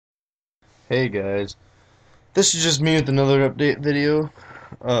Hey guys, this is just me with another update video.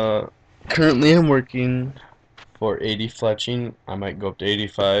 Uh, Currently I'm working for 80 fletching. I might go up to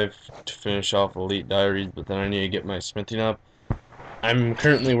 85 to finish off Elite Diaries, but then I need to get my smithing up. I'm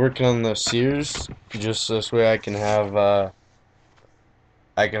currently working on the seers, just this way I can have the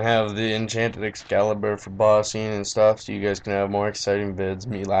enchanted Excalibur for bossing and stuff, so you guys can have more exciting vids,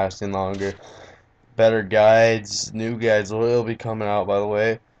 me lasting longer, better guides, new guides will be coming out by the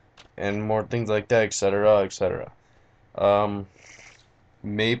way, and more things like that, etc., etc. Um,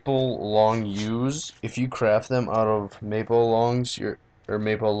 Maple long yews, if you craft them out of maple longs, or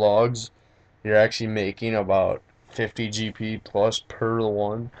maple logs, you're actually making about 50 GP plus per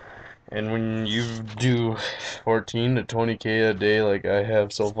one. And when you do 14 to 20k a day like I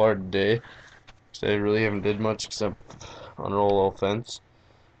have so far today, so I really haven't did much except unroll a fence.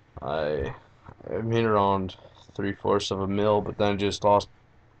 I made around 3/4 of a mil, but then just lost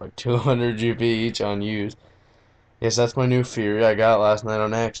like 200 GP each on yews. Yes, that's my new theory. I got it last night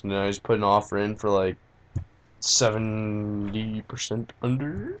on accident. I just put an offer in for like 70%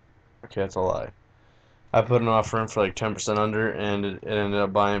 under. Okay, that's a lie. I put an offer in for like 10% under, and it ended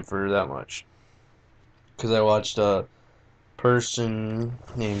up buying for that much. Because I watched a person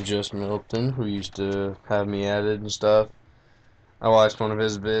named Just Milton who used to have me added and stuff. I watched one of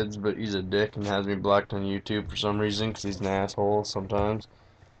his vids, but he's a dick and has me blocked on YouTube for some reason because he's an asshole sometimes.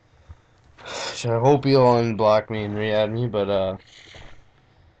 So I hope he'll unblock me and re-add me, but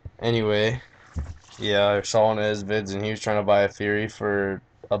anyway. Yeah, I saw one of his vids and he was trying to buy a theory for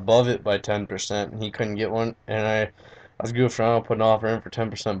above it by 10% and he couldn't get one. And I was goofing around, put an offer in for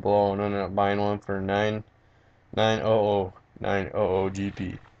 10% below and ended up buying one for 900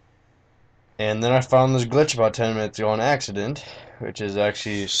 GP. And then I found this glitch about 10 minutes ago on accident, which is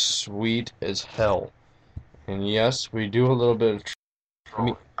actually sweet as hell. And yes, we do a little bit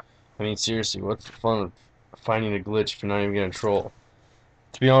of I mean seriously, what's the fun of finding a glitch if you're not even gonna troll?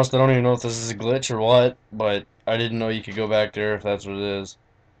 To be honest, I don't even know if this is a glitch or what, but I didn't know you could go back there if that's what it is.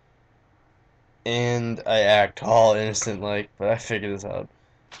 And I act all innocent like, but I figured this out.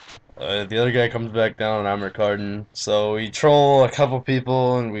 The other guy comes back down and I'm recording, so we troll a couple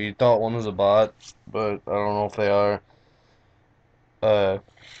people and we thought one was a bot, but I don't know if they are. Uh,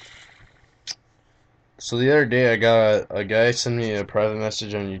 so the other day I got a guy send me a private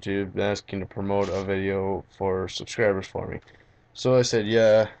message on YouTube asking to promote a video for subscribers for me. So I said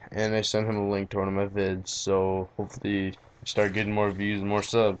yeah, and I sent him a link to one of my vids, so hopefully I start getting more views and more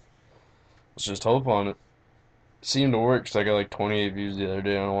subs. Let's just hope on it. It seemed to work, because I got like 28 views the other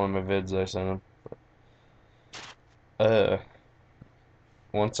day on one of my vids I sent him. Uh,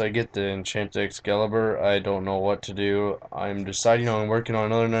 Once I get the Enchanted Excalibur, I don't know what to do. I'm deciding on working on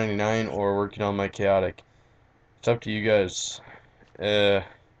another 99 or working on my Chaotic. It's up to you guys. Uh,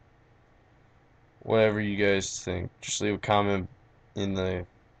 Whatever you guys think. Just leave a comment in the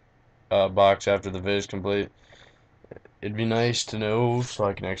box after the vid is complete. It'd be nice to know so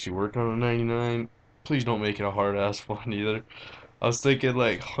I can actually work on a 99. Please don't make it a hard ass one either. I was thinking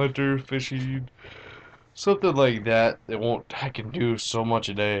like hunter, fishing, something like that. That won't I can do so much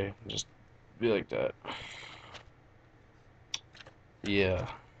a day. Just be like that. Yeah.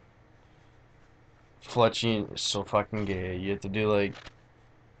 Fletching is so fucking gay. You have to do like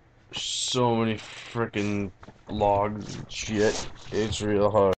so many freaking logs and shit. It's real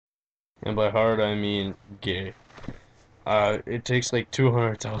hard. And by hard I mean gay. It takes like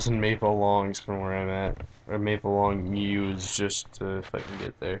 200,000 maple longs from where I'm at, or maple long yews just to fucking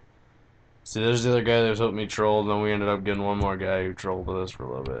get there. See, there's the other guy that was helping me troll, and then we ended up getting one more guy who trolled with us for a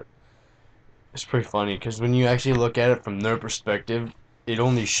little bit. It's pretty funny, because when you actually look at it from their perspective, it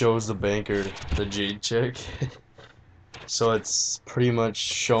only shows the banker, the Jade chick. So it's pretty much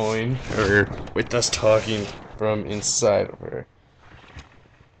showing her with us talking from inside of her.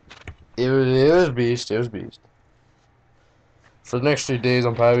 It was beast, it was beast. For the next 3 days,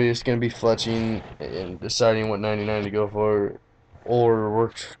 I'm probably just going to be fletching and deciding what 99 to go for, or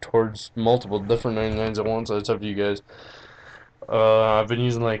work towards multiple different 99s at once. So it's up to you guys. I've been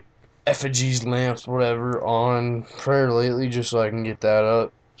using like effigies, lamps, whatever on prayer lately just so I can get that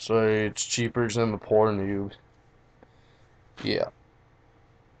up. So it's cheaper because I'm a poor noob. Yeah.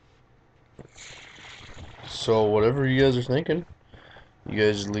 So whatever you guys are thinking, you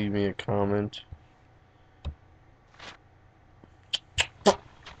guys leave me a comment.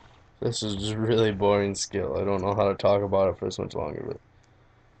 This is just really boring skill. I don't know how to talk about it for this much longer, but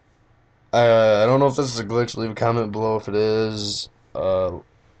I don't know if this is a glitch. Leave a comment below if it is.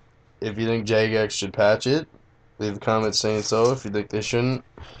 If you think Jagex should patch it, leave a comment saying so. If you think they shouldn't,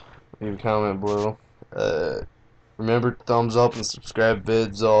 leave a comment below. Remember to thumbs up and subscribe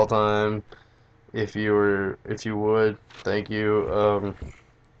vids all the time. if you would, thank you.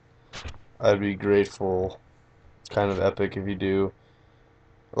 I'd be grateful. It's kind of epic if you do.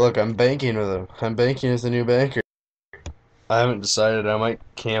 Look, I'm banking with him. I'm banking as the new banker. I haven't decided. I might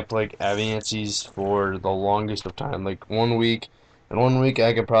camp like Aviancies for the longest of time, like 1 week. In 1 week,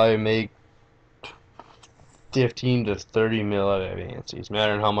 I could probably make 15 to 30 mil out of Aviancies,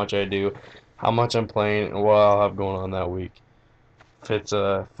 mattering how much I do, how much I'm playing, and what I'll have going on that week. If it's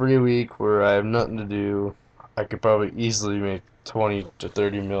a free week where I have nothing to do, I could probably easily make 20 to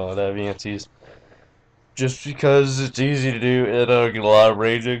 30 mil out of Aviancies. Just because it's easy to do, and I get a lot of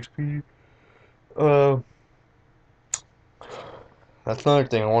range XP. Uh, that's another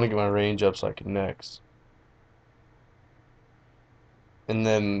thing. I want to get my range up so I can next. And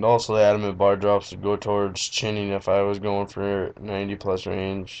then also the adamant bar drops would go towards chinning if I was going for 90 plus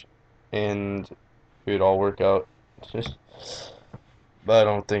range. And it would all work out. But I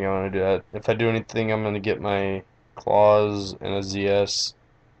don't think I'm going to do that. If I do anything, I'm going to get my claws and a ZS.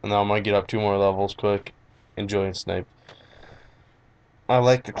 And then I'm going to get up 2 more levels quick and join snipe. I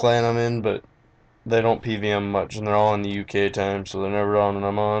like the clan I'm in, but they don't PVM much, and they're all in the UK time, so they're never on when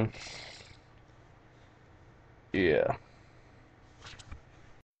I'm on. Yeah.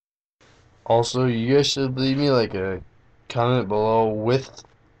 Also, you guys should leave me like a comment below with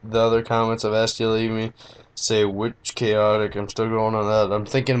the other comments I've asked you to leave me. Say which chaotic. I'm still going on that. I'm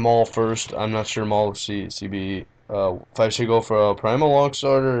thinking Maul first. I'm not sure Maul CB. If I should go for a Primal Long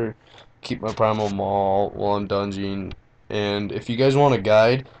Starter or keep my Primal Maul while I'm dunging. And if you guys want a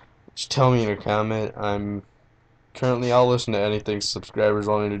guide, just tell me in a comment. I'll listen to anything subscribers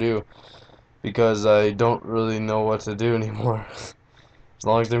want me to do because I don't really know what to do anymore. As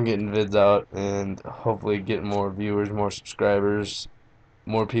long as I'm getting vids out and hopefully getting more viewers, more subscribers,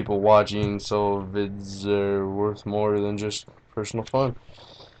 more people watching, so vids are worth more than just personal fun.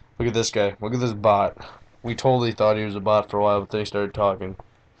 Look at this guy. Look at this bot. We totally thought he was a bot for a while, but then he started talking.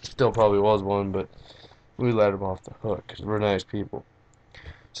 Still probably was one, but we let him off the hook because we're nice people.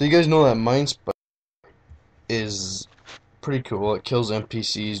 So you guys know that Mind Spike is pretty cool. It kills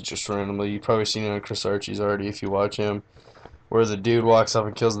NPCs just randomly. You've probably seen it on Chris Archie's already if you watch him. Where the dude walks up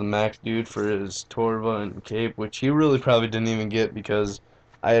and kills the max dude for his Torva and cape, which he really probably didn't even get because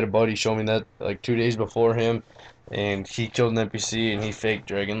I had a buddy show me that like 2 days before him, and he killed an NPC and he faked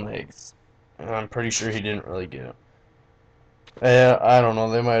dragon legs. And I'm pretty sure he didn't really get him. I don't know.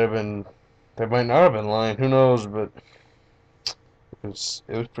 They might not have been lying. Who knows? But it was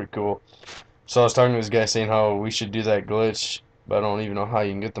pretty cool. So I was talking to this guy saying how we should do that glitch, but I don't even know how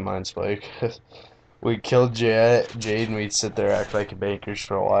you can get the mind spike. We killed Jade and we'd sit there act like bankers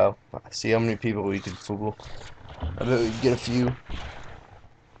for a while. See how many people we could fool. I bet we'd get a few.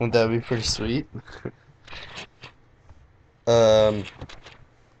 Wouldn't that be pretty sweet?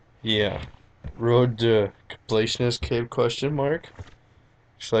 Yeah. Road to completionist cave question mark.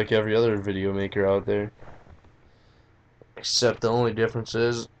 Just like every other video maker out there. Except the only difference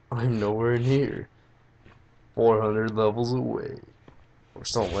is I'm nowhere near 400 levels away. Or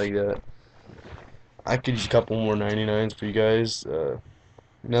something like that. I could use a couple more 99s for you guys.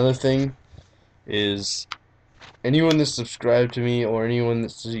 Another thing is anyone that's subscribed to me or anyone that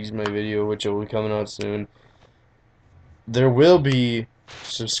sees my video, which will be coming out soon, there will be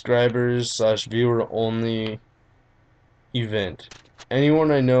subscribers / viewer only event. Anyone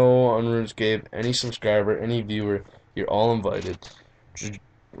I know on RuneScape, any subscriber, any viewer, you're all invited.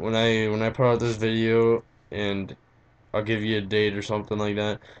 When I put out this video, and I'll give you a date or something like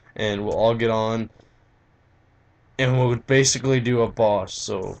that, and we'll all get on and we'll basically do a boss.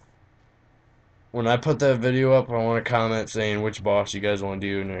 So when I put that video up, I want to comment saying which boss you guys want to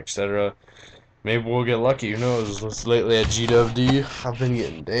do and etc. Maybe we'll get lucky. Who knows? Lately at GWD, I've been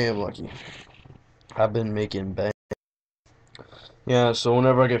getting damn lucky. I've been making bang. Yeah, so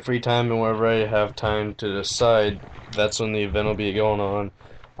whenever I get free time and whenever I have time to decide, that's when the event will be going on.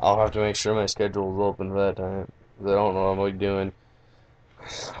 I'll have to make sure my schedule is open for that time. I don't know what I'm going to be doing.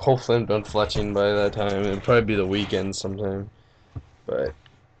 Hopefully I'm done fletching by that time. It'll probably be the weekend sometime. But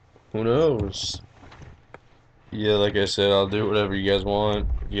who knows? Yeah, like I said, I'll do whatever you guys want.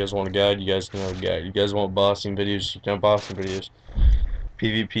 If you guys want a guide, you guys can have a guide. You guys want bossing videos, you can have bossing videos.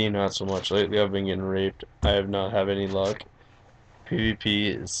 PvP, not so much. Lately I've been getting raped. I have not had any luck.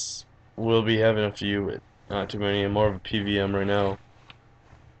 PvP will be having a few, but not too many. I'm more of a PVM right now.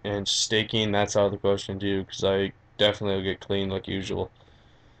 And staking, that's out of the question too, because I definitely will get clean like usual.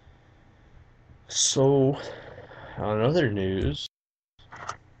 So, on other news,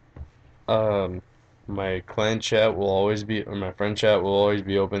 my clan chat will always be, or my friend chat will always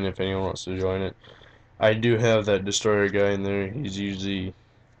be open if anyone wants to join it. I do have that destroyer guy in there. He's usually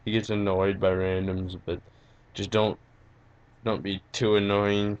He gets annoyed by randoms, but just don't be too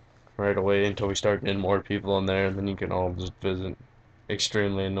annoying right away until we start getting more people in there, and then you can all just visit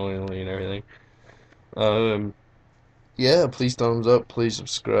extremely annoyingly and everything. Um, yeah, please thumbs up, please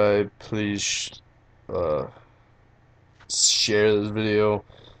subscribe, please uh, share this video.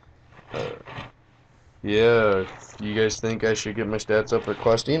 Uh, yeah, if you guys think I should get my stats up for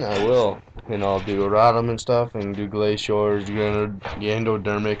questing, I will. And I'll do erratum and stuff, and do glaciers,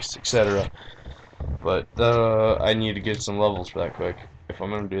 gandodermics, etc. But I need to get some levels for that quick if I'm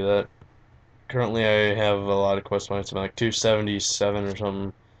gonna do that. Currently, I have a lot of quest points. I'm like 277 or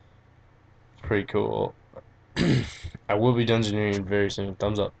something. It's pretty cool. I will be dungeoneering very soon.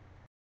 Thumbs up.